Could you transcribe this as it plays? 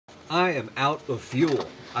I am out of fuel.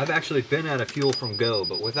 I've actually been out of fuel from go,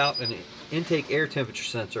 but without an intake air temperature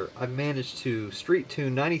sensor, I've managed to street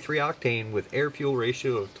tune 93 octane with air fuel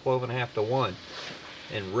ratio of 12.5 to 1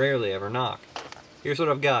 and rarely ever knock. Here's what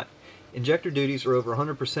I've got. Injector duties are over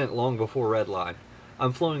 100% long before redline.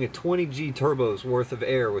 I'm flowing a 20G turbos worth of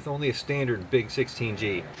air with only a standard big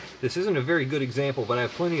 16G. This isn't a very good example, but I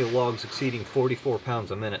have plenty of logs exceeding 44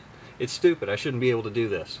 pounds a minute. It's stupid, I shouldn't be able to do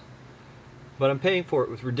this. But I'm paying for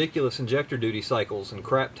it with ridiculous injector duty cycles and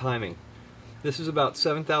crap timing. This is about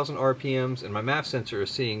 7,000 RPMs and my MAF sensor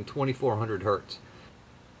is seeing 2400 Hz.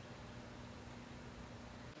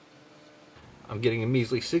 I'm getting a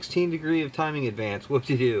measly 16 degree of timing advance,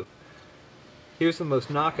 whoop-de-doo. Here's the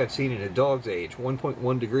most knock I've seen in a dog's age,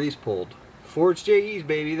 1.1 degrees pulled. Forged JEs,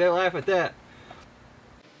 baby, they laugh at that.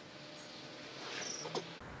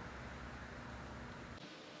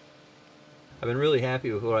 I've been really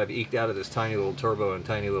happy with what I've eked out of this tiny little turbo and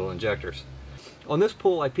tiny little injectors. On this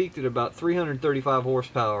pull I peaked at about 335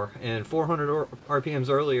 horsepower and 400 RPMs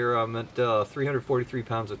earlier I'm at 343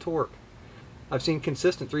 pounds of torque. I've seen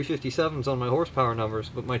consistent 357s on my horsepower numbers,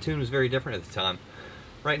 but my tune was very different at the time.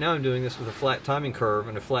 Right now I'm doing this with a flat timing curve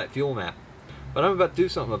and a flat fuel map, but I'm about to do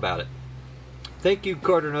something about it. Thank you,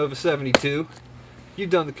 Carter Nova 72.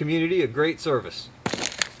 You've done the community a great service.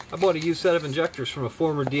 I bought a used set of injectors from a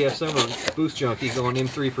former DSMlink boost junkie going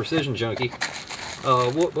M3 precision junkie.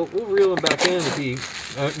 We'll reel him back in if he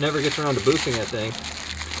never gets around to boosting that thing.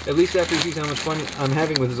 At least after he sees how much fun I'm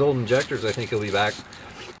having with his old injectors, I think he'll be back.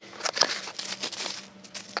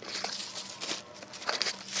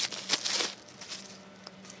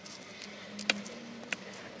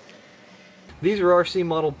 These are RC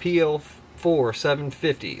model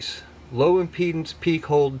PL4-750s, low impedance peak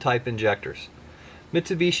hold type injectors.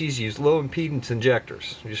 Mitsubishi's use low impedance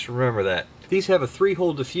injectors, just remember that. These have a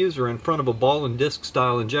 3-hole diffuser in front of a ball and disc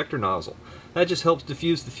style injector nozzle. That just helps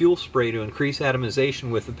diffuse the fuel spray to increase atomization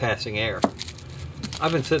with the passing air.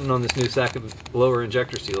 I've been sitting on this new sack of lower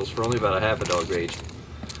injector seals for only about a half a dog's age.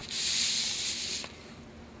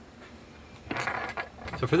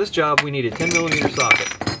 So for this job we need a 10mm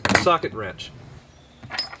socket, a socket wrench,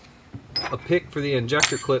 a pick for the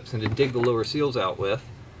injector clips and to dig the lower seals out with,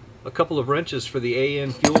 a couple of wrenches for the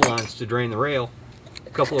AN fuel lines to drain the rail,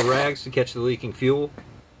 a couple of rags to catch the leaking fuel,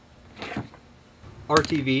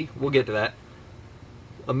 RTV, we'll get to that,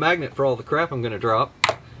 a magnet for all the crap I'm going to drop.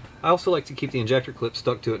 I also like to keep the injector clips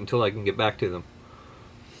stuck to it until I can get back to them.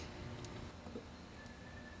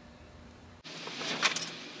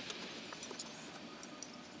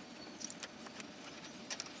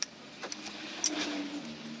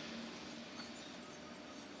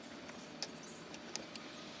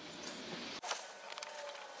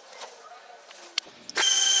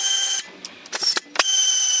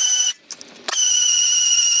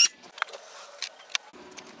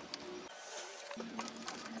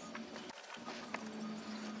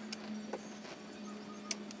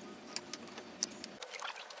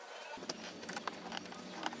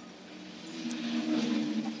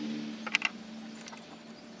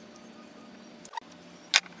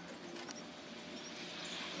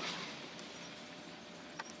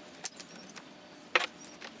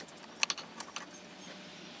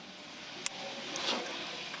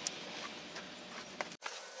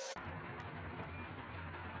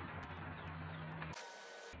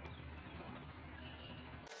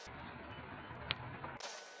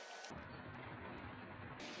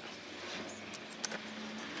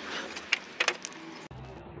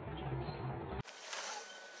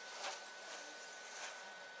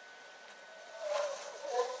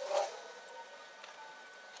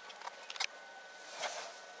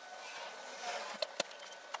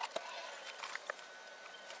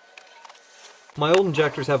 My old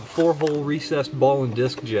injectors have a 4-hole recessed ball and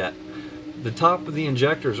disc jet. The top of the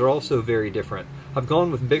injectors are also very different. I've gone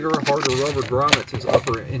with bigger, harder rubber grommets as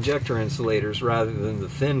upper injector insulators rather than the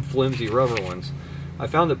thin, flimsy rubber ones. I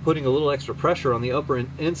found that putting a little extra pressure on the upper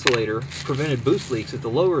insulator prevented boost leaks at the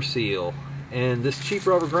lower seal, and this cheap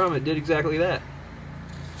rubber grommet did exactly that.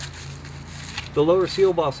 The lower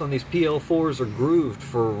seal boss on these PL4s are grooved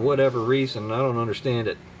for whatever reason. I don't understand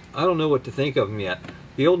it. I don't know what to think of them yet.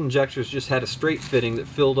 The old injectors just had a straight fitting that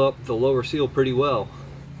filled up the lower seal pretty well.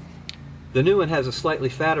 The new one has a slightly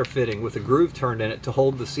fatter fitting with a groove turned in it to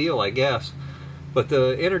hold the seal, I guess. But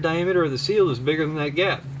the inner diameter of the seal is bigger than that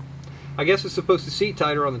gap. I guess it's supposed to seat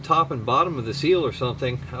tighter on the top and bottom of the seal or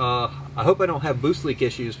something. I hope I don't have boost leak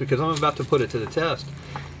issues because I'm about to put it to the test.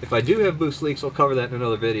 If I do have boost leaks, I'll cover that in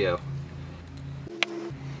another video.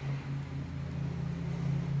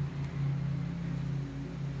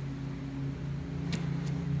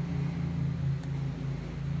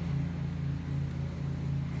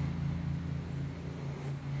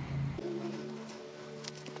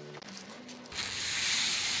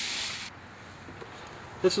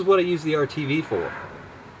 This is what I use the RTV for.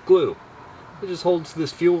 Glue. It just holds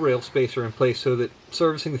this fuel rail spacer in place so that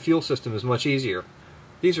servicing the fuel system is much easier.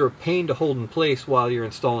 These are a pain to hold in place while you're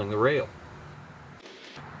installing the rail.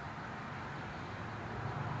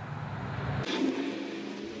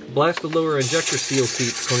 Blast the lower injector seal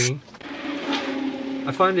seats clean.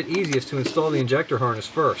 I find it easiest to install the injector harness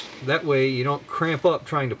first. That way you don't cramp up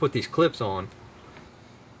trying to put these clips on.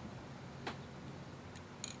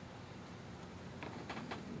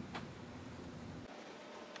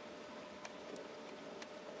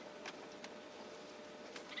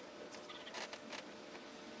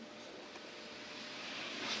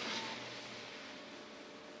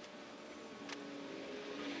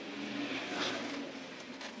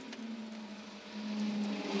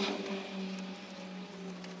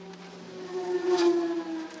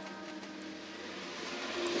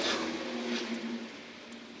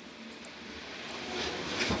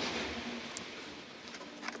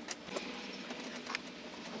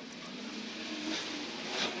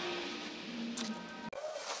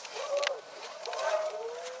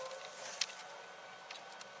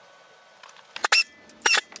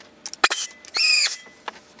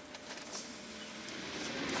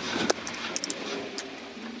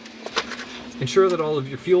 Ensure that all of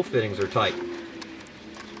your fuel fittings are tight.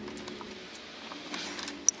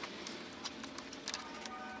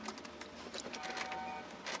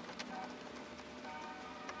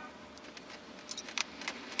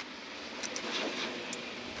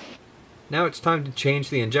 Now it's time to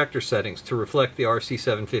change the injector settings to reflect the RC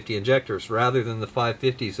 750 injectors rather than the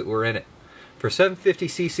 550s that were in it. For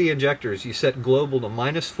 750cc injectors, you set global to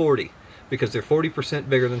 -40 because they're 40%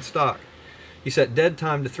 bigger than stock. You set dead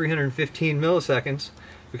time to 315 milliseconds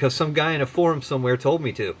because some guy in a forum somewhere told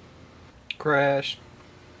me to. Crash.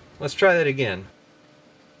 Let's try that again.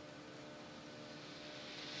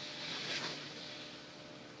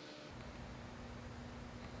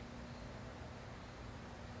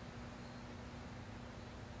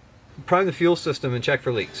 Prime the fuel system and check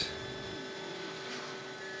for leaks.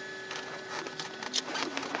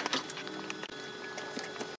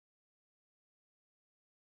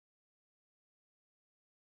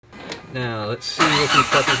 Now, let's see what these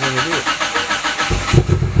puppers are going to do.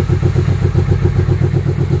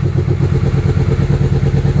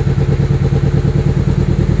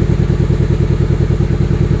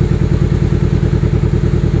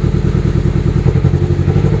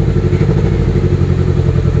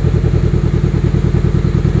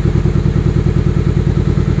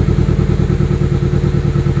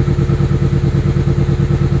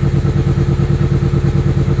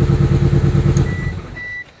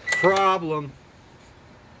 Problem.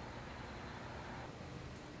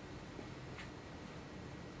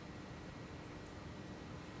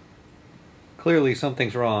 Clearly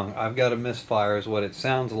something's wrong. I've got a misfire is what it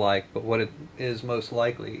sounds like, but what it is most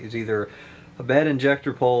likely is either a bad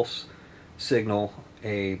injector pulse signal,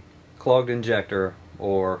 a clogged injector,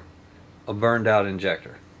 or a burned out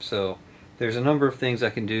injector. So there's a number of things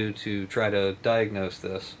I can do to try to diagnose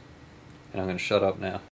this, and I'm going to shut up now.